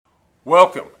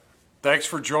Welcome. Thanks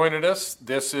for joining us.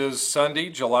 This is Sunday,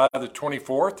 July the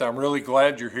 24th. I'm really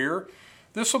glad you're here.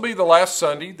 This will be the last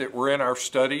Sunday that we're in our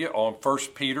study on 1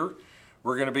 Peter.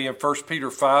 We're going to be in 1 Peter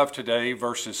 5 today,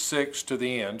 verses 6 to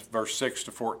the end, verse 6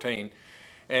 to 14.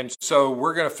 And so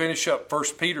we're going to finish up 1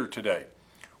 Peter today.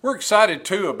 We're excited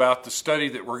too about the study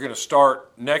that we're going to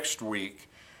start next week.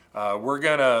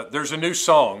 There's a new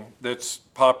song that's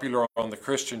popular on the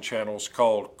Christian channels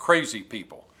called Crazy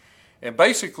People. And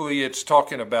basically it's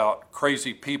talking about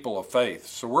crazy people of faith.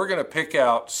 So we're going to pick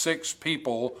out 6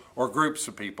 people or groups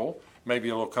of people, maybe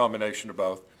a little combination of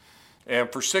both.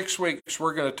 And for 6 weeks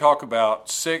we're going to talk about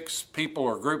 6 people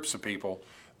or groups of people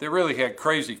that really had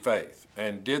crazy faith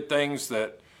and did things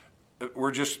that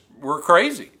were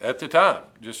crazy at the time,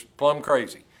 just plumb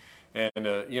crazy. And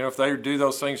if they do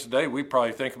those things today, we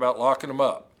probably think about locking them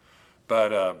up.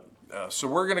 But so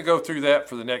we're going to go through that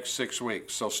for the next 6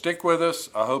 weeks. So stick with us.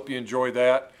 I hope you enjoy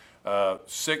that.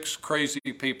 6 crazy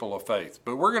people of faith.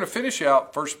 But we're going to finish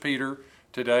out 1 Peter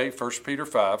today, 1 Peter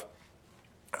 5.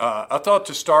 I thought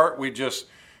to start, we just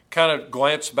kind of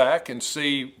glance back and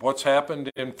see what's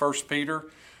happened in 1 Peter.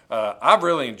 I've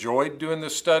really enjoyed doing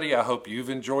this study. I hope you've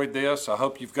enjoyed this. I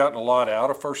hope you've gotten a lot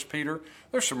out of 1 Peter.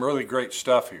 There's some really great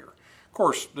stuff here. Of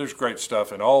course, there's great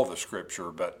stuff in all the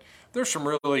scripture, but there's some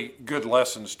really good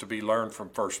lessons to be learned from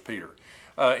 1 Peter.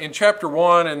 In chapter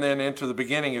 1 and then into the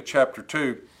beginning of chapter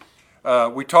 2,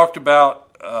 we talked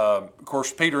about, of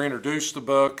course, Peter introduced the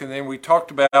book, and then we talked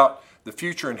about the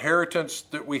future inheritance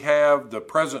that we have, the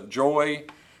present joy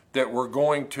that we're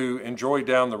going to enjoy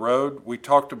down the road. We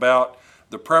talked about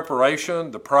the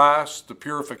preparation, the price, the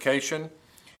purification.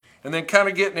 And then kind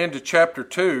of getting into chapter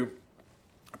 2,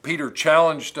 Peter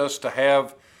challenged us to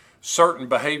have certain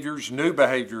behaviors, new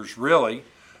behaviors really.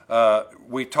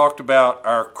 We talked about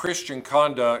our Christian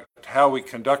conduct, how we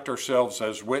conduct ourselves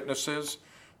as witnesses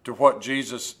to what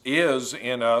Jesus is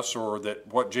in us or that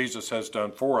what Jesus has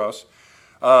done for us.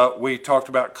 We talked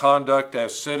about conduct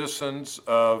as citizens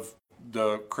of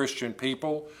the Christian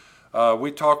people.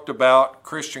 We talked about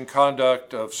Christian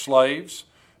conduct of slaves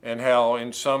and how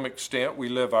in some extent we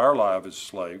live our life as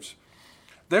slaves.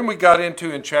 Then we got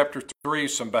into, in chapter 3,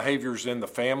 some behaviors in the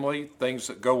family, things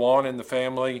that go on in the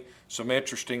family, some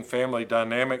interesting family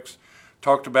dynamics.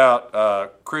 Talked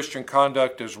about Christian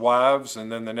conduct as wives,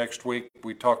 and then the next week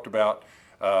we talked about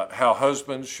how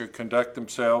husbands should conduct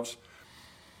themselves.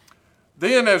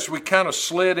 Then as we kind of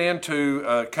slid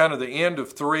into kind of the end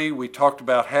of 3, we talked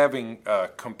about having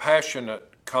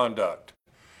compassionate conduct,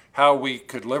 how we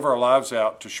could live our lives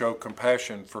out to show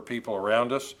compassion for people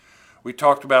around us. We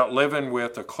talked about living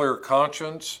with a clear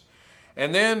conscience.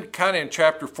 And then kind of in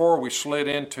chapter 4, we slid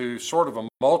into sort of a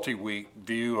multi-week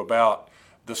view about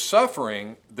the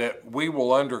suffering that we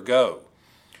will undergo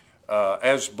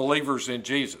as believers in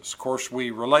Jesus. Of course,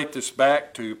 we relate this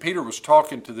back to Peter was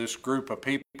talking to this group of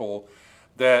people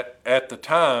that at the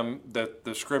time that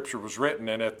the scripture was written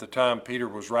and at the time Peter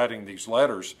was writing these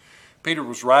letters, Peter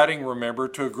was writing, remember,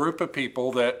 to a group of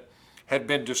people that had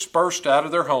been dispersed out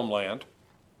of their homeland.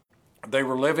 They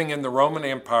were living in the Roman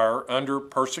Empire under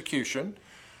persecution.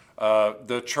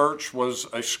 The church was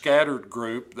a scattered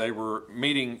group. They were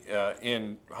meeting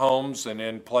in homes and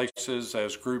in places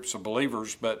as groups of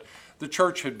believers, but the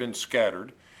church had been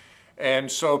scattered.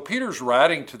 And so Peter's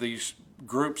writing to these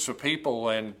groups of people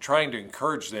and trying to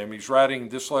encourage them. He's writing,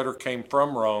 this letter came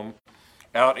from Rome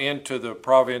out into the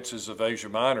provinces of Asia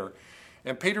Minor.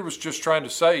 And Peter was just trying to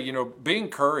say, be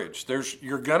encouraged.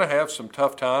 You're going to have some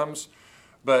tough times,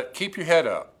 but keep your head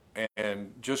up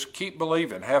and just keep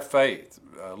believing, have faith,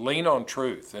 lean on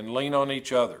truth and lean on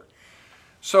each other.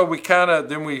 So we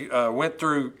went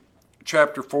through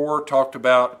chapter 4, talked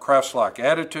about Christ-like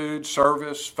attitude,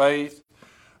 service, faith.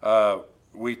 And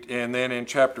then in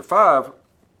chapter 5,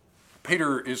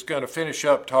 Peter is going to finish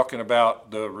up talking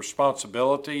about the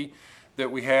responsibility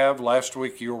that we have. Last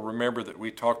week you'll remember that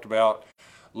we talked about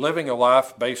living a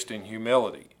life based in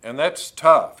humility. And that's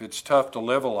tough. It's tough to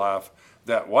live a life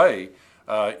that way.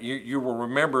 You will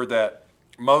remember that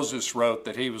Moses wrote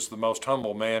that he was the most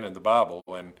humble man in the Bible.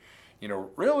 And,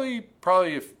 really,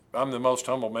 probably if I'm the most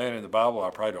humble man in the Bible, I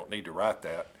probably don't need to write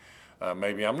that.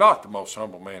 Maybe I'm not the most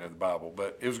humble man in the Bible,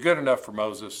 but it was good enough for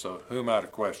Moses, so who am I to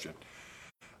question?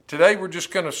 Today we're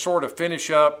just going to sort of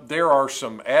finish up. There are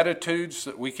some attitudes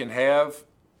that we can have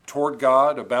toward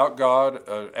God, about God,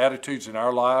 attitudes in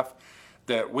our life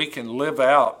that we can live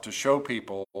out to show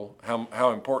people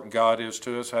how important God is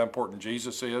to us, how important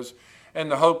Jesus is,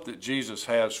 and the hope that Jesus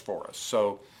has for us.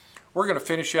 So we're going to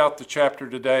finish out the chapter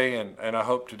today, and I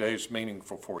hope today is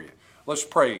meaningful for you. Let's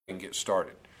pray and get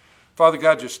started. Father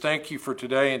God, just thank you for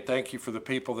today and thank you for the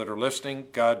people that are listening.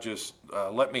 God, just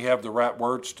let me have the right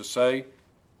words to say.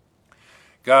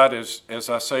 God, as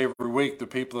I say every week, the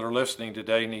people that are listening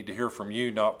today need to hear from you,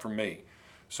 not from me.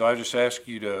 So I just ask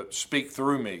you to speak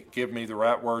through me, give me the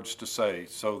right words to say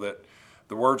so that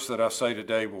the words that I say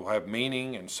today will have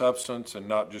meaning and substance and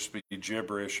not just be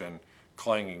gibberish and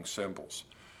clanging cymbals.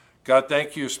 God,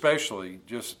 thank you especially.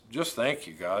 Just thank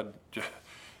you, God.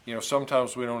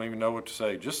 Sometimes we don't even know what to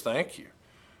say. Just thank you.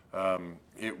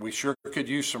 We sure could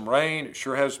use some rain. It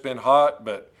sure has been hot,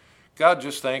 but God,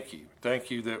 just thank you. Thank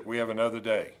you that we have another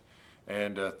day.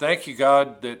 And thank you,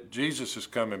 God, that Jesus is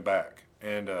coming back.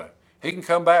 And he can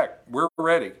come back. We're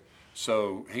ready.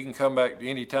 So he can come back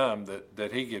any time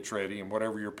that he gets ready and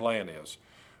whatever your plan is.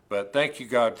 But thank you,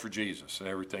 God, for Jesus and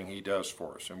everything he does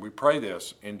for us. And we pray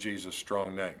this in Jesus'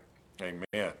 strong name.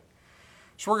 Amen.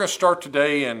 So we're going to start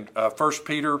today in 1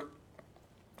 Peter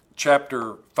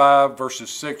chapter 5, verses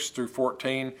 6 through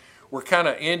 14. We're kind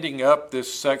of ending up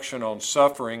this section on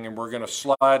suffering, and we're going to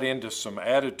slide into some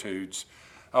attitudes.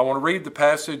 I want to read the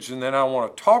passage, and then I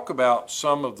want to talk about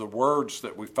some of the words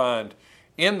that we find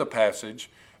in the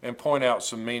passage and point out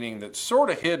some meaning that's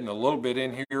sort of hidden a little bit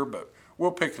in here, but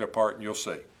we'll pick it apart and you'll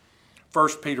see. 1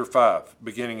 Peter 5,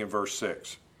 beginning in verse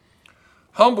 6.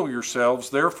 Humble yourselves,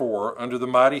 therefore, under the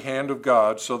mighty hand of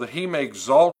God, so that he may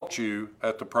exalt you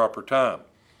at the proper time,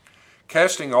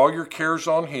 casting all your cares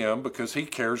on him, because he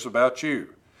cares about you.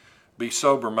 Be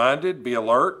sober-minded, be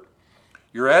alert.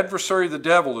 Your adversary the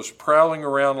devil is prowling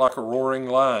around like a roaring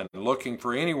lion, looking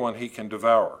for anyone he can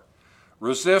devour.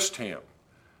 Resist him,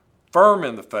 firm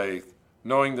in the faith,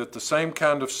 knowing that the same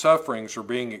kind of sufferings are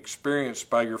being experienced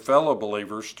by your fellow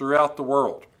believers throughout the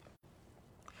world.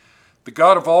 The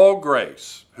God of all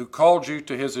grace, who called you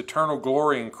to his eternal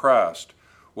glory in Christ,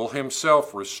 will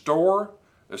himself restore,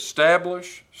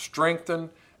 establish,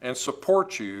 strengthen, and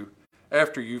support you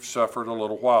after you've suffered a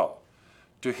little while.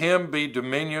 To him be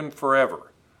dominion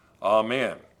forever.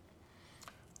 Amen.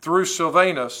 Through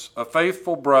Silvanus, a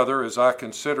faithful brother as I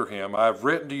consider him, I have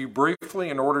written to you briefly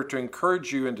in order to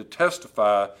encourage you and to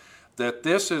testify that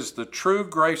this is the true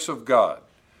grace of God.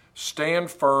 Stand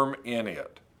firm in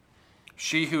it.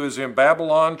 She who is in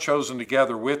Babylon, chosen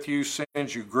together with you,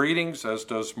 sends you greetings, as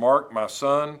does Mark, my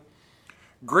son.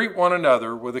 Greet one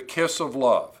another with a kiss of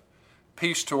love.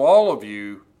 Peace to all of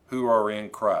you who are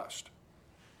in Christ.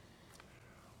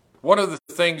 One of the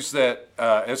things that,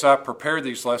 as I prepare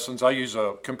these lessons, I use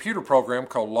a computer program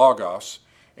called Logos,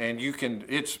 and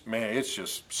it's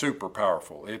just super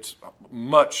powerful. It's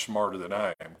much smarter than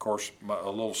I am. Of course,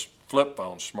 a little flip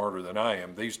phone's smarter than I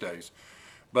am these days.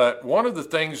 But one of the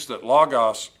things that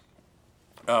Logos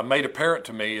made apparent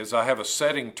to me is I have a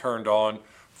setting turned on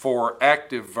for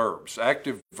active verbs.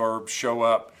 Active verbs show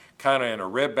up kind of in a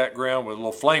red background with a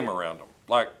little flame around them,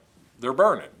 like they're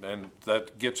burning, and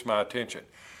that gets my attention.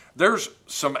 There's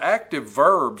some active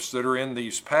verbs that are in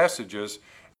these passages,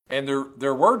 and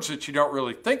they're words that you don't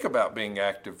really think about being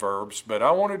active verbs, but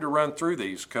I wanted to run through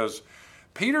these because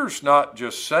Peter's not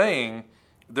just saying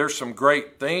there's some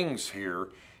great things here.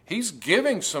 He's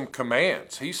giving some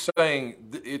commands. He's saying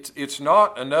it's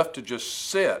not enough to just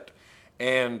sit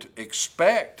and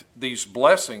expect these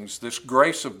blessings, this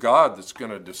grace of God that's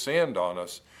going to descend on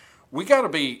us. We got to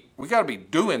be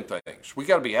doing things. We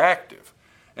got to be active.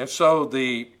 And so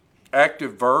the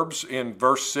active verbs in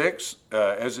verse 6,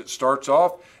 as it starts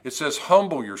off, it says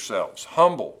humble yourselves.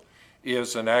 Humble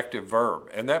is an active verb.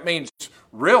 And that means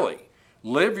really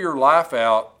live your life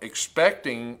out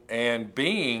expecting and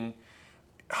being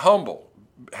humble,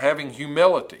 having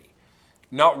humility,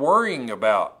 not worrying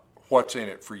about what's in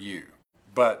it for you,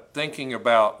 but thinking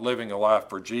about living a life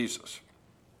for Jesus.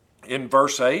 In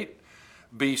verse 8,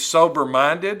 be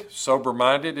sober-minded.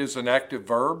 Sober-minded is an active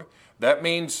verb. That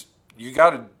means you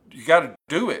got to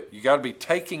do it. You got to be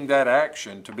taking that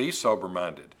action to be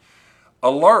sober-minded.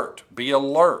 Alert. Be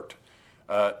alert.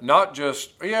 Not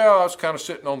just, I was kind of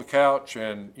sitting on the couch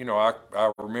and,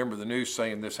 I remember the news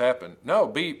saying this happened. No,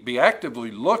 be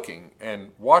actively looking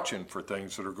and watching for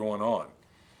things that are going on.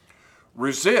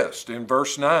 Resist in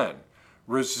verse 9.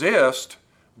 Resist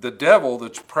the devil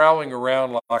that's prowling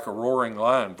around like a roaring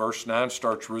lion. Verse 9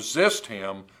 starts, resist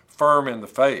him firm in the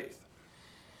faith.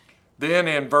 Then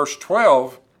in verse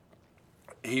 12,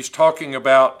 he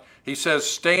says,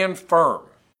 stand firm.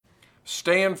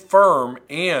 Stand firm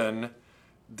in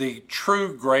the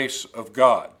true grace of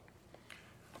God.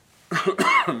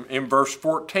 In verse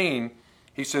 14,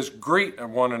 he says, greet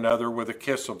one another with a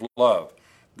kiss of love.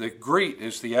 The greet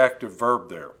is the active verb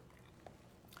there.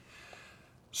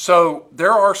 So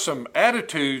there are some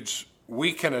attitudes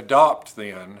we can adopt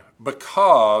then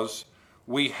because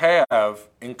we have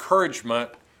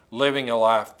encouragement living a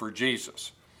life for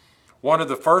Jesus. One of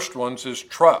the first ones is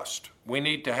trust. We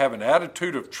need to have an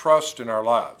attitude of trust in our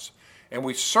lives. And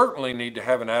we certainly need to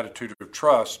have an attitude of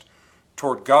trust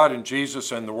toward God and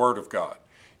Jesus and the Word of God.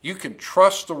 You can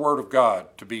trust the Word of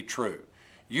God to be true.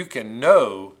 You can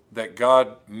know that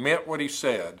God meant what He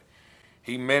said.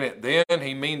 He meant it then,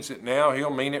 He means it now, He'll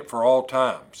mean it for all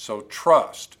time. So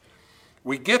trust.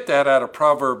 We get that out of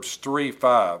Proverbs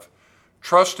 3:5.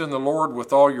 Trust in the Lord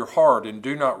with all your heart and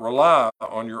do not rely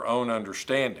on your own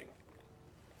understanding.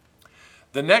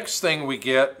 The next thing we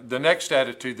get, the next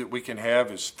attitude that we can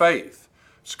have is faith.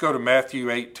 Let's go to Matthew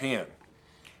 8:10.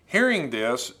 Hearing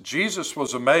this, Jesus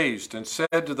was amazed and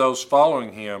said to those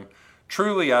following Him,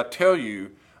 "Truly I tell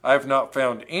you, I have not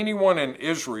found anyone in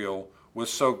Israel with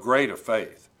so great a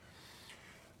faith."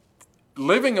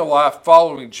 Living a life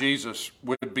following Jesus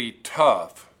would be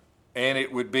tough, and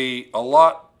it would be a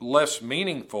lot less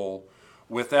meaningful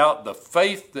without the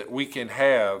faith that we can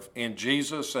have in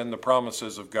Jesus and the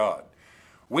promises of God.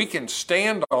 We can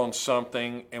stand on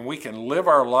something and we can live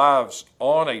our lives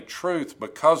on a truth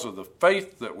because of the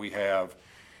faith that we have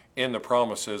in the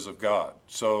promises of God.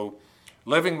 So,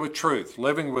 living with truth,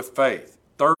 living with faith.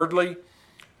 Thirdly,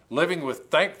 living with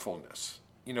thankfulness.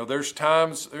 You know, there's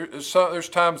times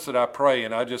that I pray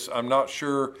and I'm not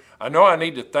sure. I know I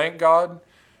need to thank God.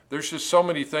 There's just so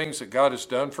many things that God has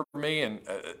done for me, and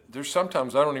there's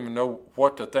sometimes I don't even know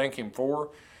what to thank Him for.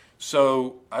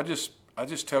 So I just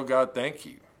tell God, thank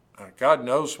you. God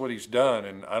knows what He's done,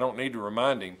 and I don't need to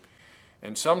remind Him.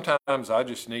 And sometimes I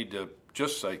just need to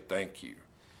just say thank you.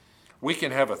 We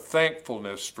can have a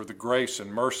thankfulness for the grace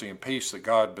and mercy and peace that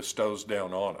God bestows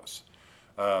down on us.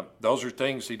 Those are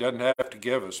things He doesn't have to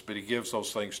give us, but He gives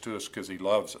those things to us because He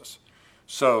loves us.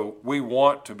 So we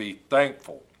want to be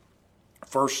thankful.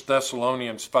 1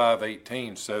 Thessalonians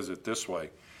 5:18 says it this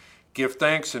way: "Give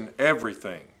thanks in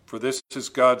everything, for this is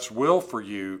God's will for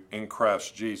you in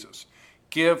Christ Jesus."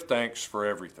 Give thanks for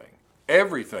everything.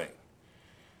 Everything.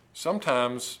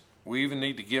 Sometimes we even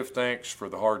need to give thanks for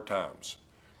the hard times.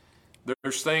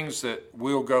 There's things that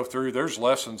we'll go through. There's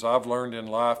lessons I've learned in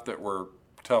life that were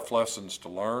tough lessons to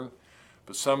learn,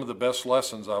 but some of the best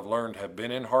lessons I've learned have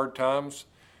been in hard times,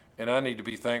 and I need to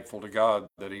be thankful to God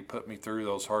that He put me through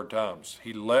those hard times.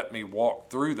 He let me walk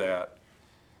through that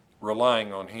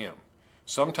relying on Him.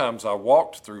 Sometimes I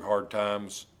walked through hard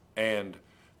times and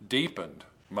deepened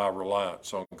my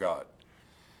reliance on God.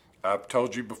 I've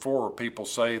told you before, people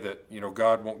say that,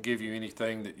 God won't give you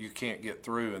anything that you can't get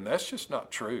through, and that's just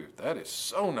not true. That is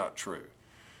so not true.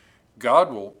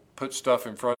 God will put stuff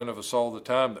in front of us all the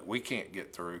time that we can't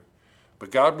get through,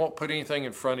 but God won't put anything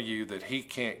in front of you that He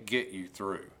can't get you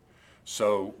through.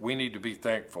 So we need to be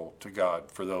thankful to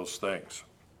God for those things.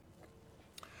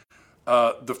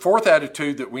 The fourth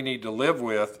attitude that we need to live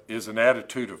with is an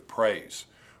attitude of praise.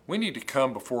 We need to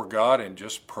come before God and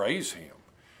just praise Him.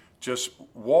 Just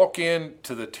walk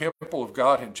into the temple of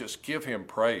God and just give Him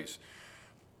praise.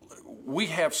 We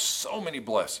have so many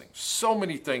blessings, so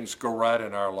many things go right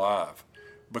in our life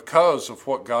because of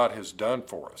what God has done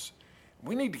for us.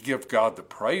 We need to give God the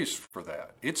praise for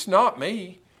that. It's not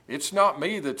me. It's not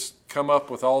me that's come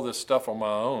up with all this stuff on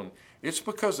my own. It's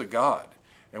because of God.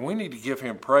 And we need to give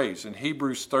Him praise. In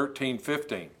Hebrews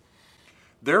 13:15,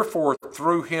 "Therefore,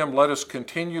 through Him let us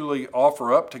continually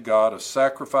offer up to God a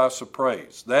sacrifice of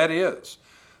praise. That is,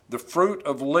 the fruit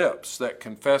of lips that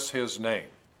confess His name."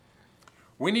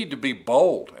 We need to be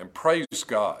bold and praise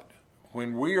God.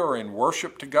 When we are in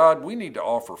worship to God, we need to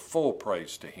offer full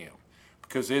praise to Him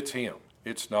because it's Him.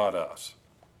 It's not us.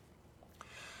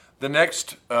 The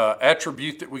next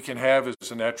attribute that we can have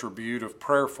is an attribute of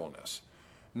prayerfulness.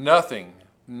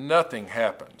 Nothing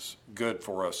happens good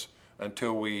for us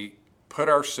until we put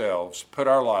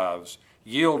our lives,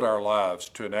 yield our lives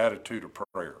to an attitude of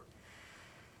prayer.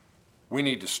 We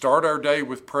need to start our day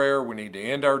with prayer. We need to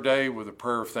end our day with a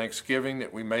prayer of thanksgiving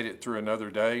that we made it through another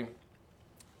day.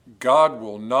 God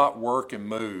will not work and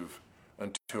move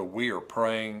until we are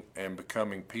praying and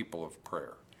becoming people of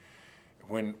prayer.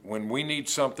 When we need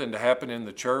something to happen in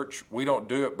the church, we don't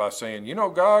do it by saying,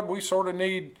 God, we sort of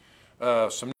need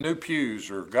some new pews,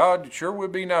 or God, it sure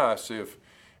would be nice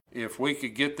if we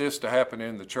could get this to happen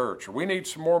in the church, or we need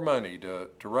some more money to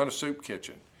run a soup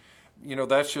kitchen.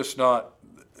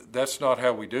 That's not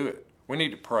how we do it. We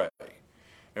need to pray.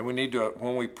 And we need to,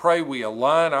 when we pray, we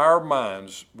align our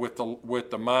minds with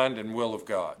the mind and will of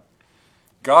God.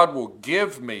 God will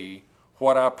give me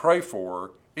what I pray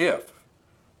for if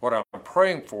what I'm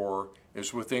praying for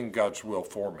is within God's will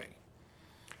for me.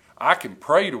 I can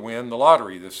pray to win the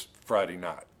lottery this Friday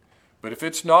night, but if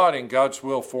it's not in God's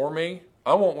will for me,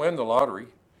 I won't win the lottery,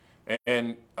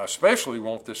 and I especially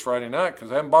won't this Friday night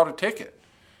because I haven't bought a ticket.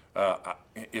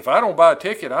 If I don't buy a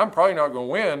ticket, I'm probably not going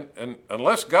to win, and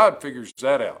unless God figures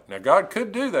that out. Now, God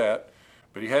could do that,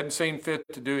 but He hadn't seen fit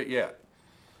to do it yet.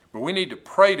 But we need to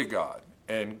pray to God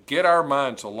and get our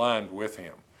minds aligned with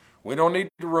Him. We don't need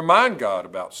to remind God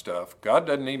about stuff. God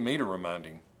doesn't need me to remind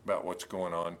Him about what's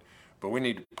going on, but we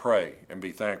need to pray and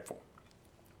be thankful.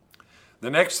 The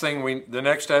next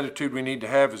attitude we need to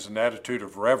have is an attitude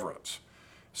of reverence.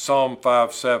 Psalm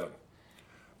 5:7.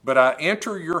 But I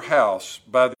enter your house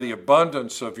by the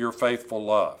abundance of your faithful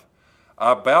love.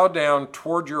 I bow down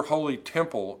toward your holy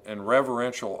temple in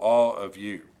reverential awe of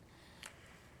you.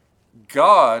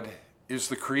 God is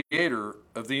the creator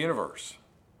of the universe.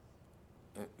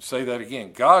 Say that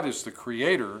again. God is the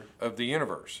creator of the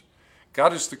universe.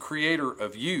 God is the creator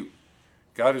of you.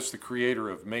 God is the creator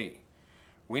of me.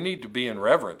 We need to be in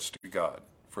reverence to God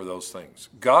for those things.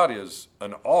 God is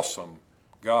an awesome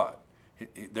God.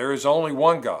 There is only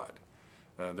one God.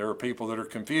 There are people that are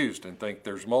confused and think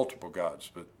there's multiple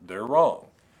gods, but they're wrong.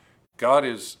 God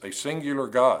is a singular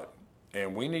God,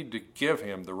 and we need to give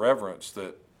Him the reverence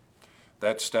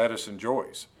that status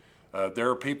enjoys. There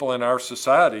are people in our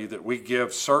society that we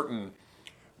give certain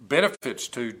benefits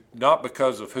to, not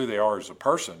because of who they are as a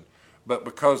person, but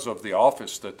because of the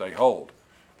office that they hold.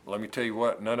 Let me tell you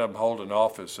what, none of them hold an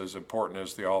office as important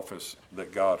as the office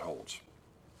that God holds.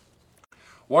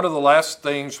 One of the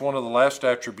last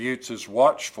attributes is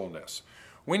watchfulness.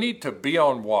 We need to be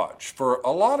on watch for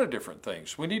a lot of different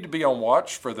things. We need to be on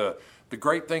watch for the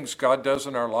great things God does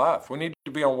in our life. We need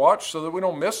to be on watch so that we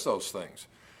don't miss those things.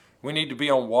 We need to be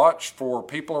on watch for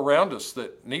people around us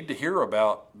that need to hear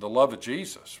about the love of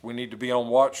Jesus. We need to be on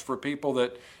watch for people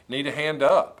that need a hand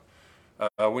up.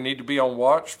 We need to be on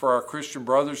watch for our Christian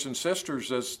brothers and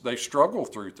sisters as they struggle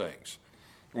through things.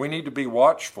 We need to be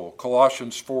watchful.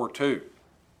 Colossians 4:2.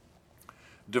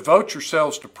 Devote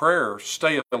yourselves to prayer.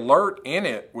 Stay alert in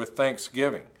it with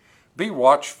thanksgiving. Be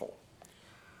watchful.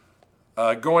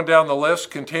 Going down the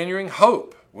list, continuing,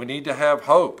 hope. We need to have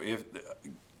hope.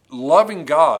 Loving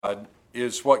God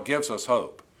is what gives us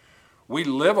hope. We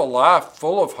live a life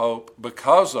full of hope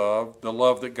because of the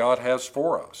love that God has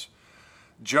for us.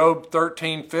 Job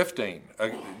 13:15.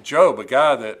 Job, a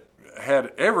guy that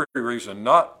had every reason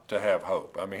not to have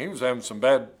hope. I mean, he was having some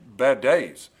bad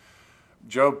days.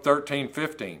 Job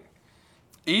 13:15.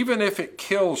 Even if it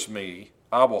kills me,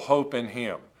 I will hope in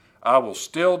Him. I will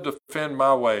still defend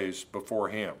my ways before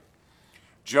Him.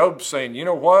 Job's saying, you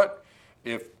know what?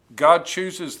 If God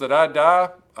chooses that I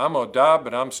die, I'm going to die,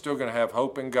 but I'm still going to have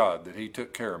hope in God that He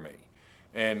took care of me.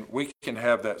 And we can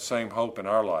have that same hope in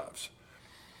our lives.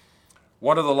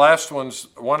 One of the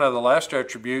last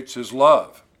attributes is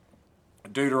love.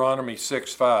 Deuteronomy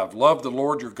 6:5. Love the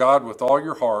Lord your God with all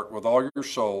your heart, with all your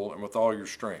soul, and with all your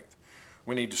strength.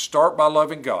 We need to start by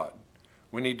loving God.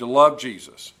 We need to love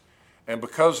Jesus. And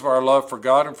because of our love for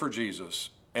God and for Jesus,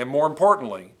 and more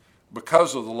importantly,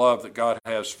 because of the love that God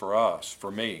has for us,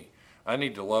 for me, I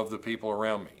need to love the people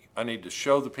around me. I need to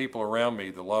show the people around me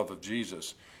the love of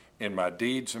Jesus in my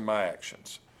deeds and my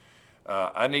actions.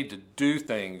 I need to do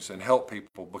things and help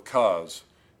people because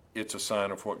it's a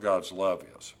sign of what God's love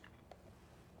is.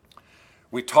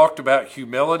 We talked about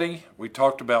humility. We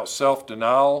talked about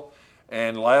self-denial.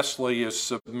 And lastly is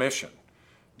submission.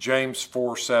 James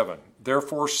 4:7.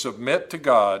 Therefore submit to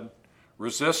God,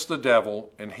 resist the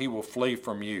devil, and he will flee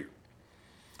from you.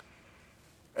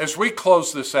 As we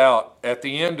close this out, at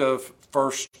the end of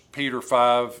 1 Peter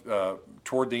 5,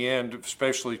 toward the end,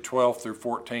 especially 12 through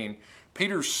 14,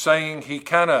 Peter's saying,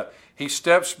 he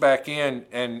steps back in,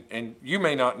 and you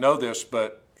may not know this,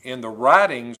 but in the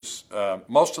writings,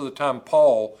 most of the time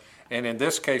Paul, and in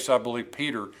this case I believe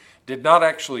Peter, did not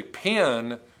actually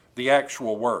pen the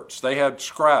actual words. They had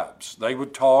scribes. They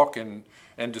would talk and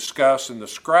discuss, and the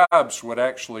scribes would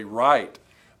actually write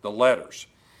the letters.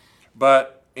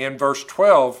 But in verse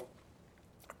 12,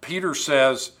 Peter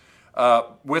says,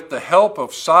 with the help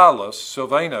of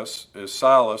Silvanus is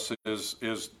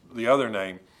the other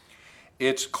name,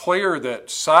 it's clear that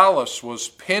Silas was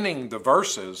penning the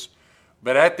verses,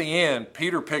 but at the end,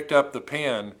 Peter picked up the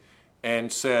pen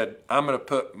and said, I'm going to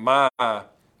put my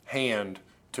hand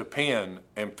to pen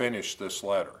and finish this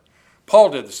letter. Paul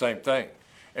did the same thing.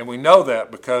 And we know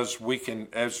that because we can,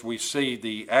 as we see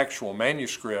the actual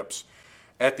manuscripts,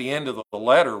 at the end of the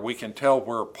letter, we can tell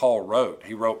where Paul wrote.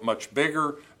 He wrote much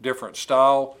bigger, different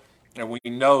style, and we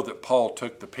know that Paul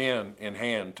took the pen in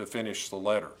hand to finish the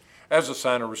letter as a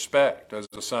sign of respect, as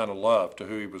a sign of love to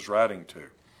who he was writing to.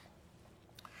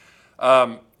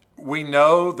 We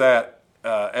know that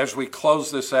as we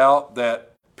close this out,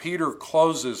 that Peter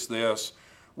closes this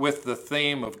with the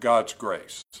theme of God's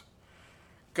grace.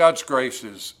 God's grace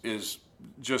is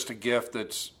just a gift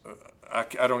that's,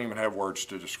 I don't even have words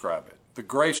to describe it. The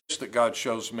grace that God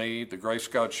shows me, the grace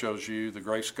God shows you, the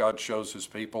grace God shows his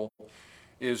people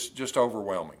is just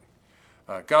overwhelming.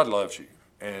 God loves you,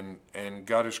 and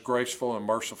God is graceful and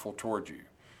merciful toward you.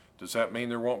 Does that mean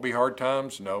there won't be hard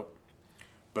times? No.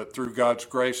 But through God's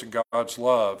grace and God's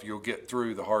love, you'll get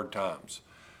through the hard times.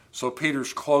 So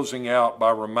Peter's closing out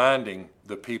by reminding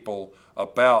the people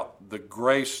about the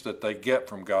grace that they get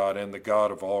from God and the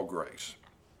God of all grace.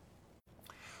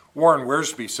 Warren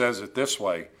Wiersbe says it this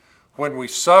way: when we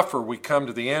suffer, we come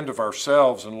to the end of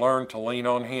ourselves and learn to lean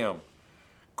on him.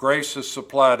 Grace is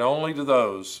supplied only to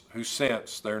those who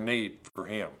sense their need for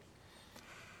him.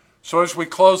 So as we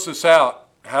close this out,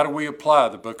 how do we apply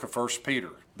the book of 1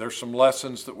 Peter? There's some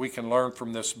lessons that we can learn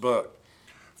from this book.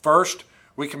 First,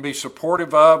 we can be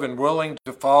supportive of and willing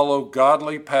to follow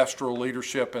godly pastoral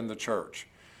leadership in the church.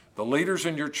 The leaders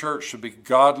in your church should be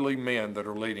godly men that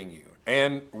are leading you,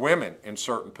 and women in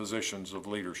certain positions of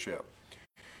leadership.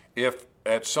 If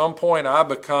at some point I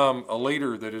become a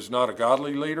leader that is not a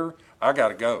godly leader, I got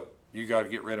to go. You got to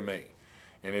get rid of me.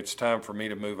 And it's time for me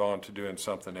to move on to doing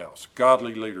something else.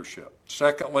 Godly leadership.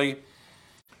 Secondly,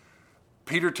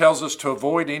 Peter tells us to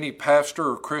avoid any pastor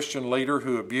or Christian leader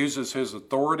who abuses his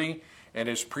authority and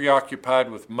is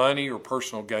preoccupied with money or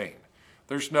personal gain.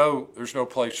 There's no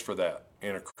place for that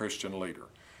in a Christian leader.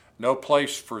 No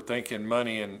place for thinking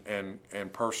money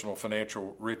and personal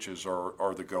financial riches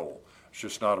are the goal. It's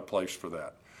just not a place for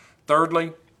that.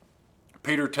 Thirdly,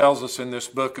 Peter tells us in this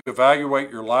book, evaluate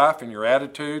your life and your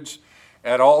attitudes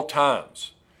at all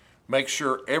times. Make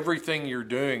sure everything you're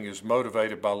doing is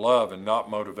motivated by love and not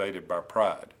motivated by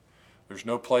pride. There's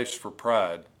no place for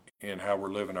pride in how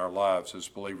we're living our lives as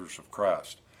believers of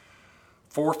Christ.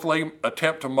 Fourthly,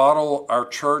 attempt to model our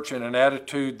church in an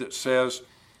attitude that says,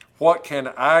 what can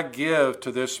I give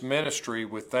to this ministry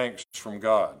with thanks from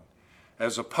God?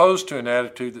 As opposed to an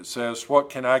attitude that says, what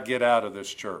can I get out of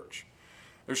this church?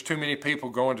 There's too many people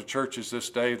going to churches this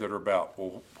day that are about,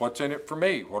 well, what's in it for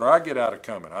me? What do I get out of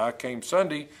coming? I came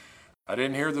Sunday. I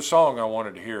didn't hear the song I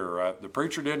wanted to hear. The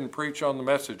preacher didn't preach on the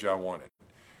message I wanted.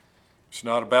 It's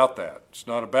not about that. It's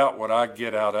not about what I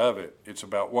get out of it. It's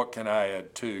about what can I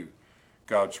add to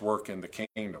God's work in the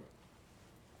kingdom.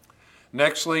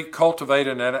 Nextly, cultivate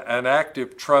an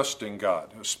active trust in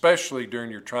God, especially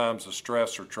during your times of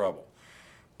stress or trouble.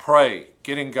 Pray,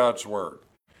 get in God's word,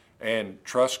 and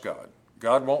trust God.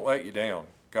 God won't let you down.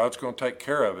 God's going to take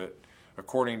care of it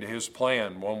according to his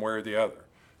plan, one way or the other.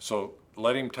 So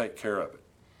let him take care of it.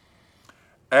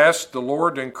 Ask the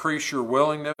Lord to increase your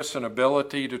willingness and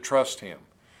ability to trust him.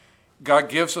 God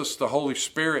gives us the Holy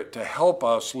Spirit to help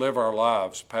us live our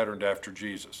lives patterned after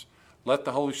Jesus. Let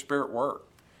the Holy Spirit work.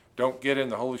 Don't get in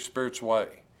the Holy Spirit's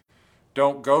way.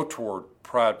 Don't go toward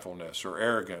pridefulness or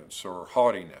arrogance or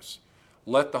haughtiness.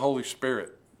 Let the Holy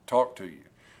Spirit talk to you.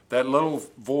 That little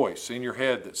voice in your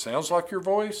head that sounds like your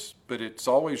voice, but it's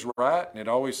always right and it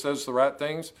always says the right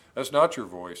things, that's not your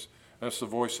voice. That's the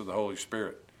voice of the Holy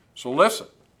Spirit. So listen.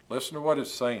 Listen to what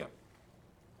it's saying.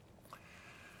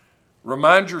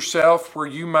 Remind yourself where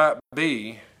you might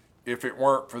be if it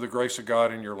weren't for the grace of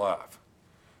God in your life.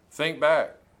 Think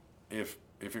back. If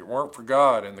it weren't for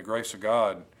God and the grace of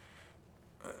God,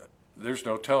 there's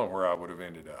no telling where I would have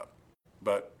ended up.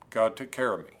 But God took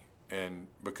care of me. And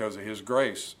because of his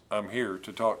grace, I'm here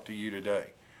to talk to you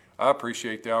today. I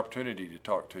appreciate the opportunity to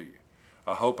talk to you.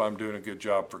 I hope I'm doing a good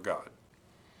job for God.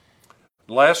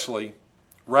 Lastly,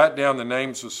 write down the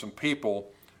names of some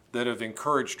people that have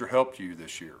encouraged or helped you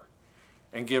this year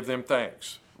and give them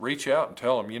thanks. Reach out and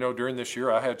tell them, during this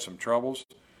year I had some troubles.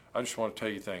 I just want to tell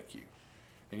you thank you.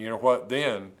 And you know what?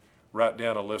 Then write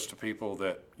down a list of people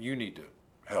that you need to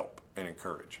help and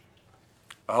encourage.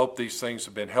 I hope these things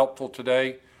have been helpful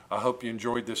today. I hope you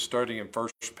enjoyed this study in 1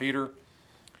 Peter.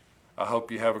 I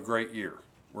hope you have a great year.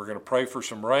 We're going to pray for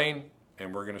some rain,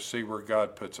 and we're going to see where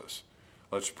God puts us.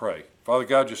 Let's pray. Father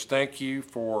God, just thank you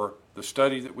for the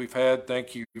study that we've had.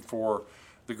 Thank you for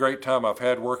the great time I've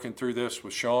had working through this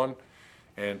with Sean.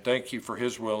 And thank you for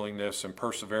his willingness and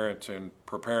perseverance in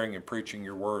preparing and preaching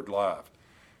your word live.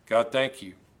 God, thank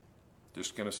you.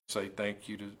 Just going to say thank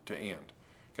you to end.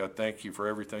 God, thank you for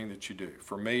everything that you do.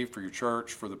 For me, for your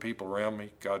church, for the people around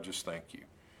me. God, just thank you.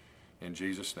 In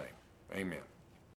Jesus' name, amen.